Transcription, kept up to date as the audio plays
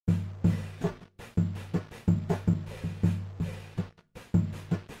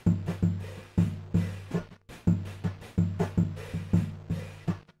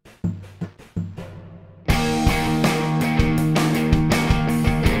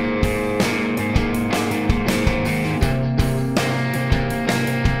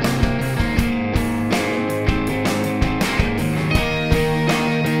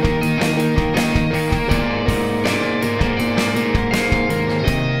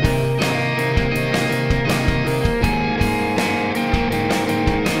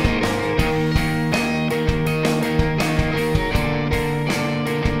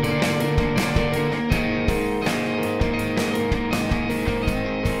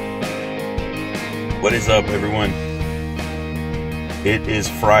What is up, everyone? It is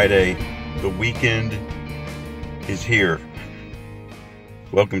Friday. The weekend is here.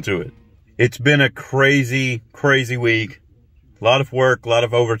 Welcome to it. It's been a crazy, crazy week. A lot of work, a lot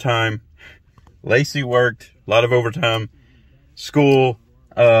of overtime. Lacey worked, a lot of overtime. School.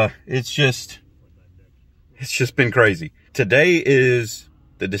 It's just been crazy. Today is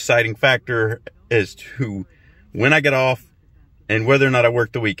the deciding factor as to when I get off and whether or not I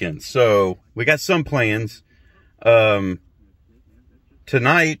work the weekend. So we got some plans. Tonight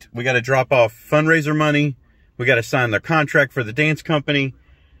we got to drop off fundraiser money. We got to sign their contract for the dance company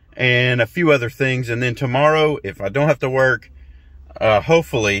and a few other things. And then tomorrow, if I don't have to work,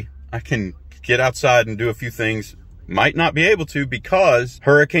 hopefully I can get outside and do a few things. Might not be able to because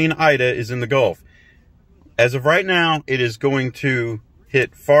Hurricane Ida is in the Gulf. As of right now, it is going to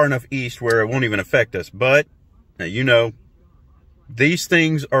hit far enough east where it won't even affect us. But, you know, these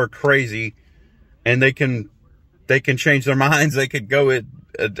things are crazy, and they can change their minds. They could go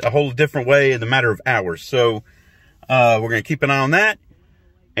a whole different way in the matter of hours. So we're going to keep an eye on that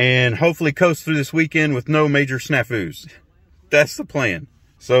and hopefully coast through this weekend with no major snafus. That's the plan.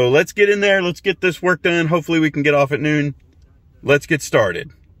 So let's get in there. Let's get this work done. Hopefully we can get off at noon. Let's get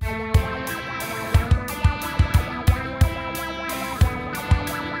started.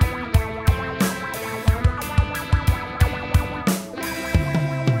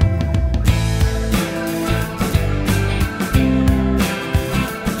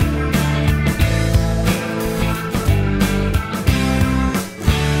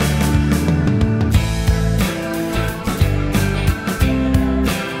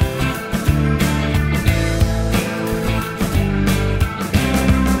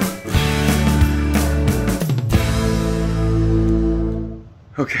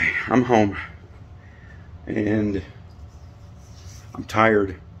 Okay, I'm home, and I'm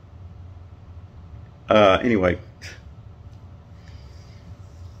tired. Anyway,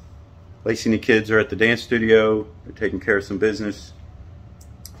 Lacey and the kids are at the dance studio. They're taking care of some business.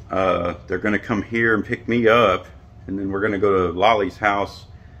 They're going to come here and pick me up, and then we're going to go to Lolly's house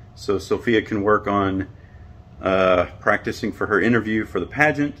so Sophia can work on practicing for her interview for the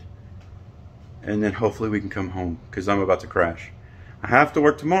pageant, and then hopefully we can come home because I'm about to crash. I have to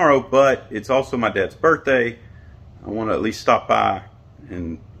work tomorrow, but it's also my dad's birthday. I want to at least stop by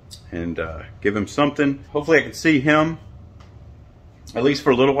and give him something. Hopefully I can see him at least for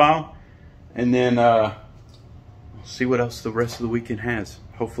a little while, and then we'll see what else the rest of the weekend has.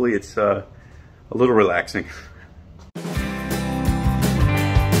 Hopefully it's a little relaxing.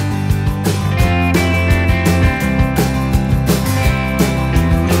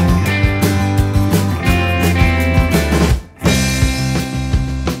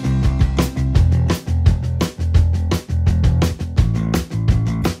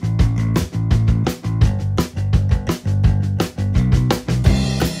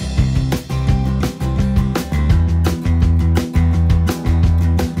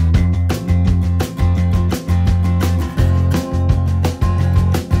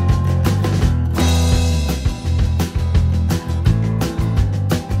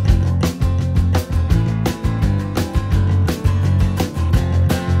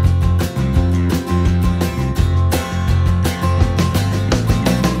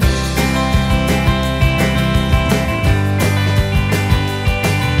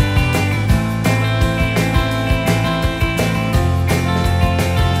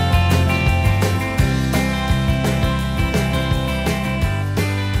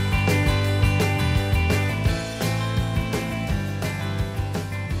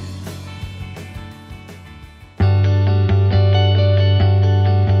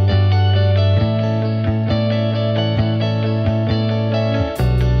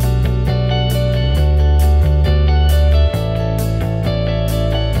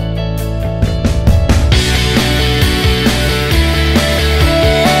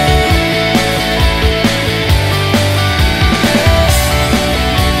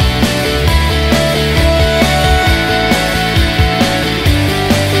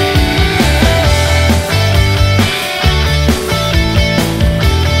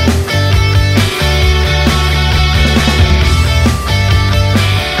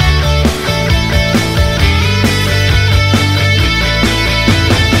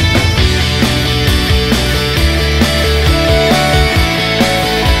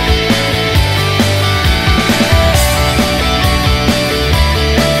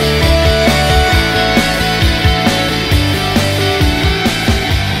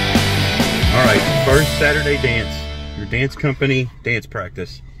 First Saturday dance, your dance company dance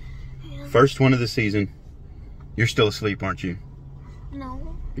practice. Yeah. First one of the season. You're still asleep, aren't you?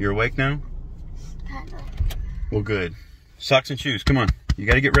 No. You're awake now? Well, good. Socks and shoes. Come on. You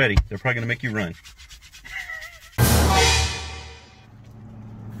got to get ready. They're probably going to make you run.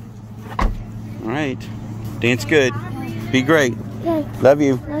 All right. Dance good. Be great. Okay. Love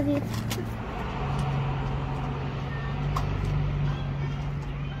you. Love you.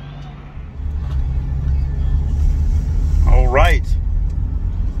 All right.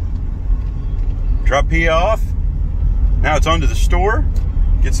 Drop Pia off. Now it's on to the store.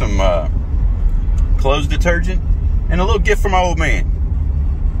 Get some clothes detergent and a little gift for my old man.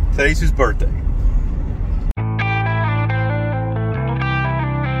 Today's his birthday.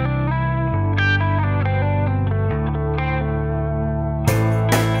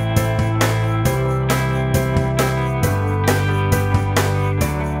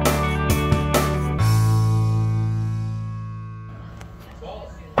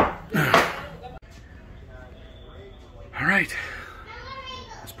 All right,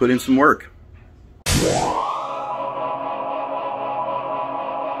 let's put in some work.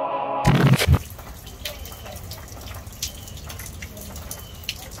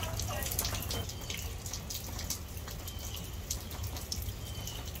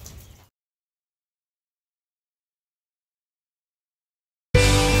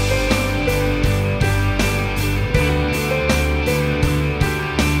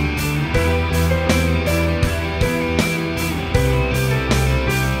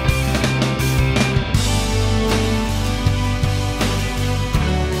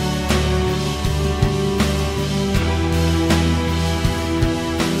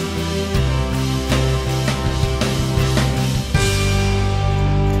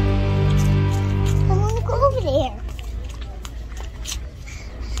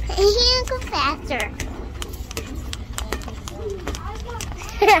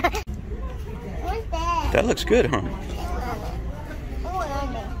 That looks good, huh?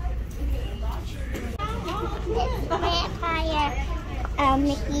 Vampire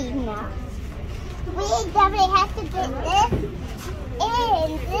Mickey Mouse. We definitely have to get this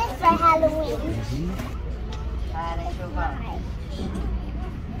and this for Halloween.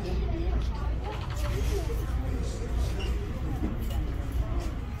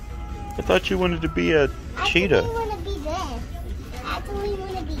 I thought you wanted to be a cheetah. I want to be this. I actually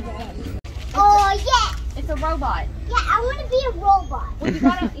want to be this. Oh yeah! It's a robot. Yeah, I want to be a robot. Well,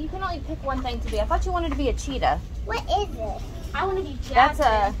 you can only pick one thing to be. I thought you wanted to be a cheetah. What is it? I want to be Jasmine. That's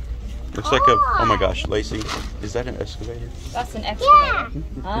a. Looks like a. Oh my gosh, Lacey, is that an excavator? That's an excavator. Yeah.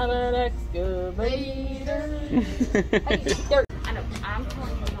 I'm an excavator. Hey, I know. I'm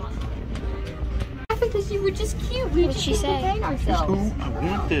telling you not. Because you were just cute. We What'd just she say? ourselves. Oh, I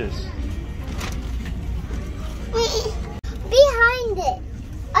want this. Behind it,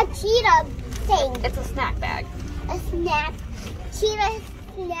 a cheetah thing. It's a snack bag. A snack. Cheetah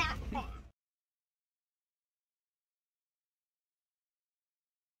snack bag.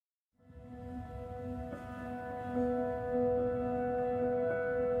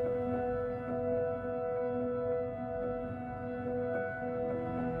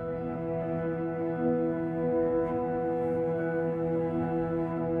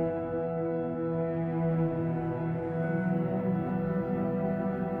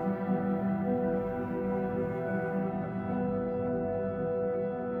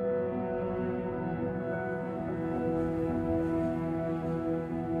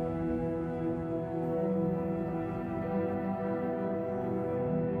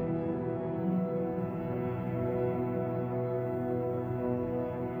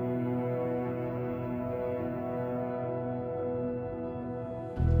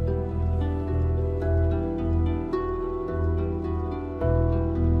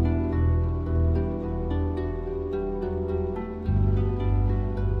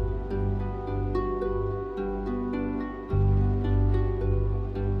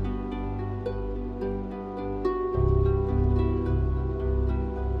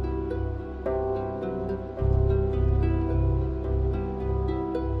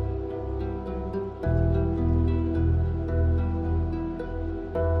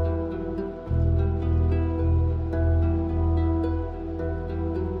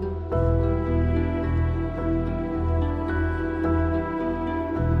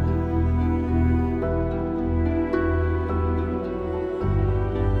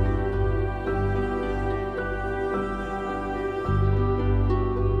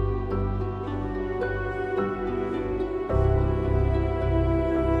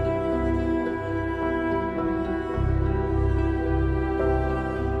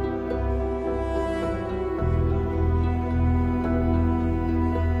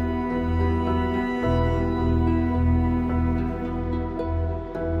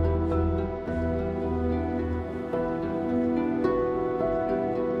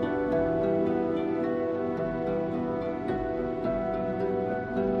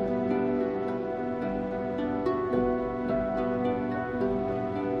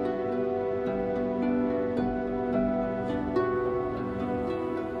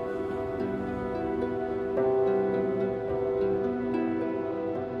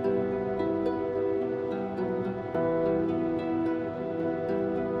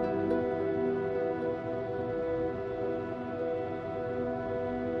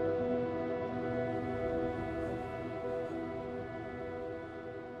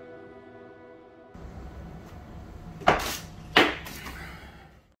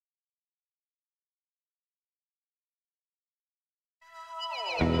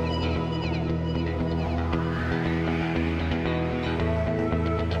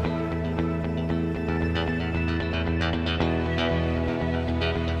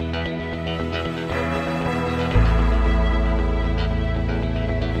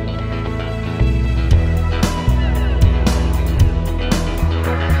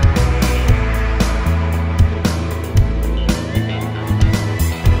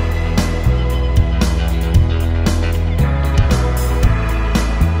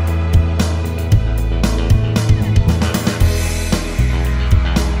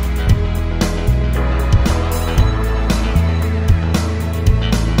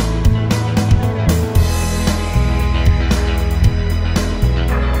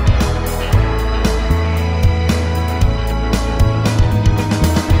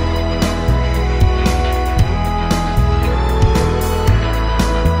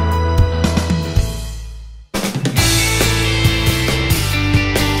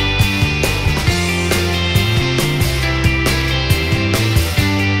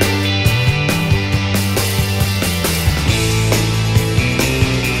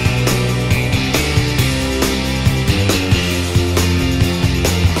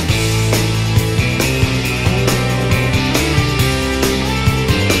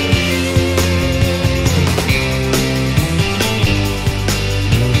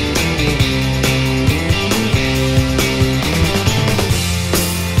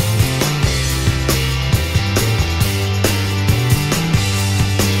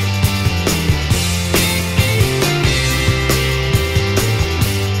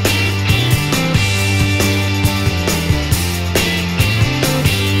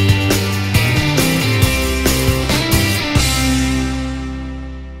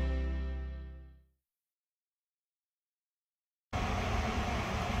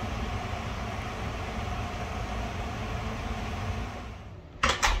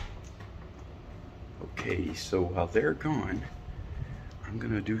 Okay, so while they're gone, I'm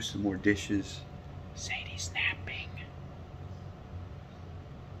gonna do some more dishes. Sadie's napping.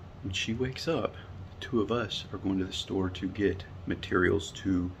 When she wakes up, the two of us are going to the store to get materials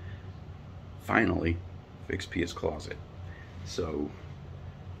to finally fix Pia's closet. So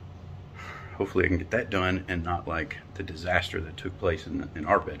hopefully I can get that done and not like the disaster that took place in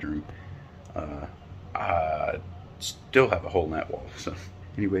our bedroom. I still have a hole in that wall. So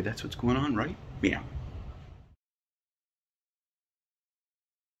anyway, that's what's going on, right? Yeah.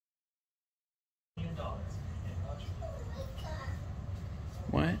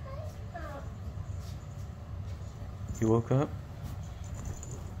 What? You woke up?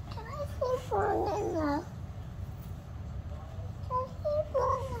 Can I sleep long enough? Can I sleep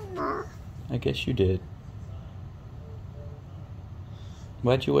long enough? I guess you did.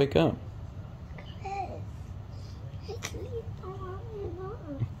 Why'd you wake up? Because I sleep long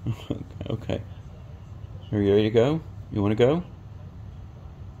enough. Okay. Are you ready to go? You want to go?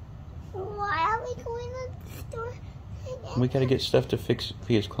 Why are we going to the store again? We gotta get stuff to fix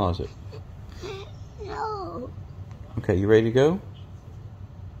Pia's closet. No. Okay, you ready to go?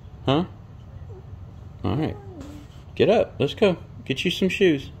 Huh? Alright. Get up. Let's go. Get you some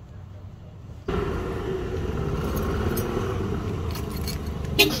shoes.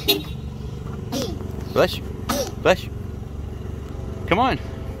 Bless you. Bless you. Come on.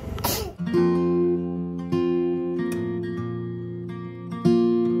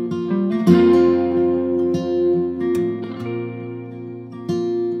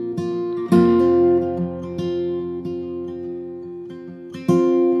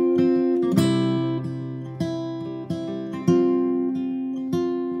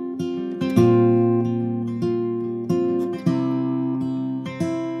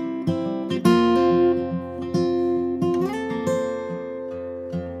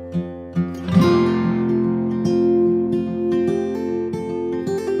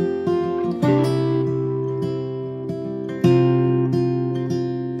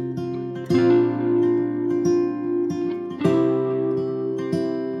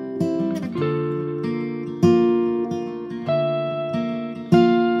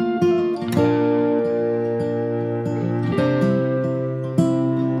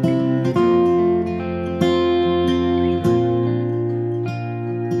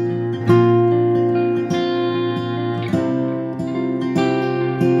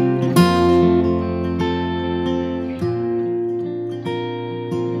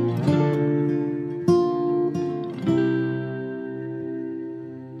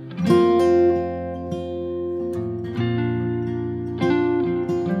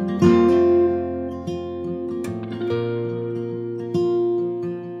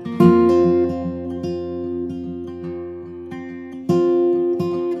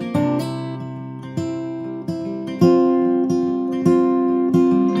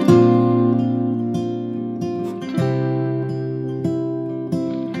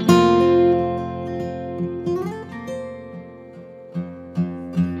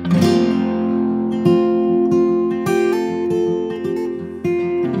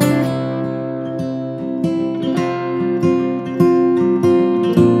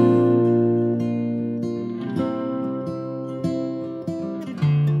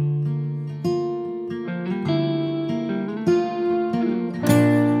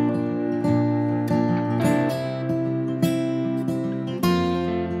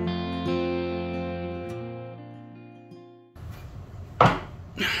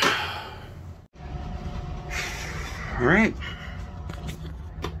 All right,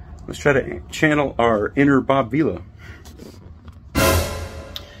 let's try to channel our inner Bob Vila.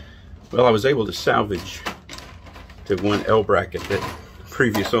 Well, I was able to salvage the one L bracket that the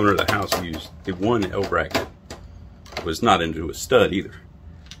previous owner of the house used. The one L bracket was not into a stud either.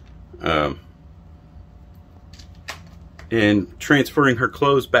 And transferring her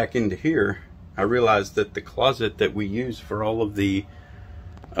clothes back into here, I realized that the closet that we use for all of the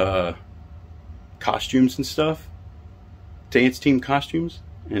costumes and stuff, dance team costumes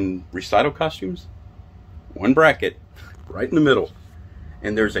and recital costumes, one bracket right in the middle,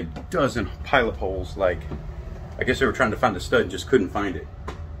 and there's a dozen pilot holes. Like, I guess they were trying to find a stud and just couldn't find it.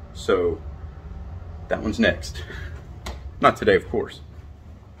 So that one's next. Not today, of course,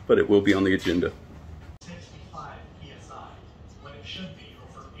 but it will be on the agenda. 65 psi when it should be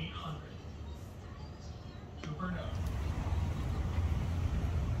over 800. Super no.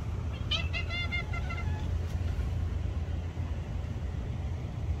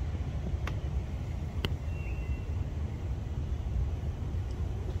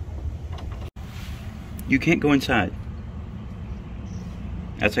 You can't go inside.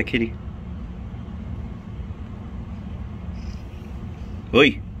 That's a kitty.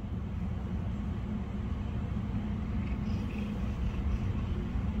 Oi.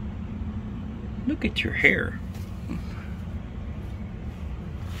 Look at your hair.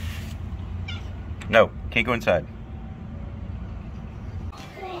 No, can't go inside.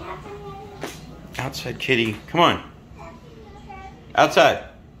 Outside, kitty. Come on. Outside.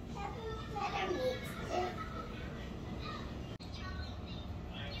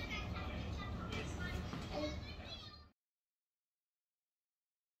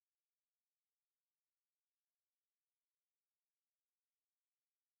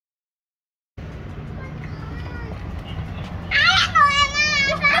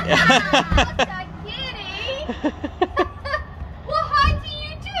 That kitty. Well, how do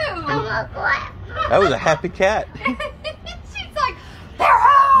you do? That was a happy cat. She's like, they're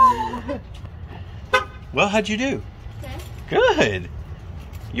home. Well, how'd you do? Okay. Good.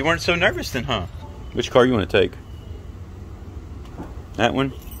 You weren't so nervous then, huh? Which car you want to take? That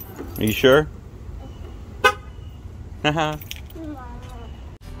one? Are you sure? Haha.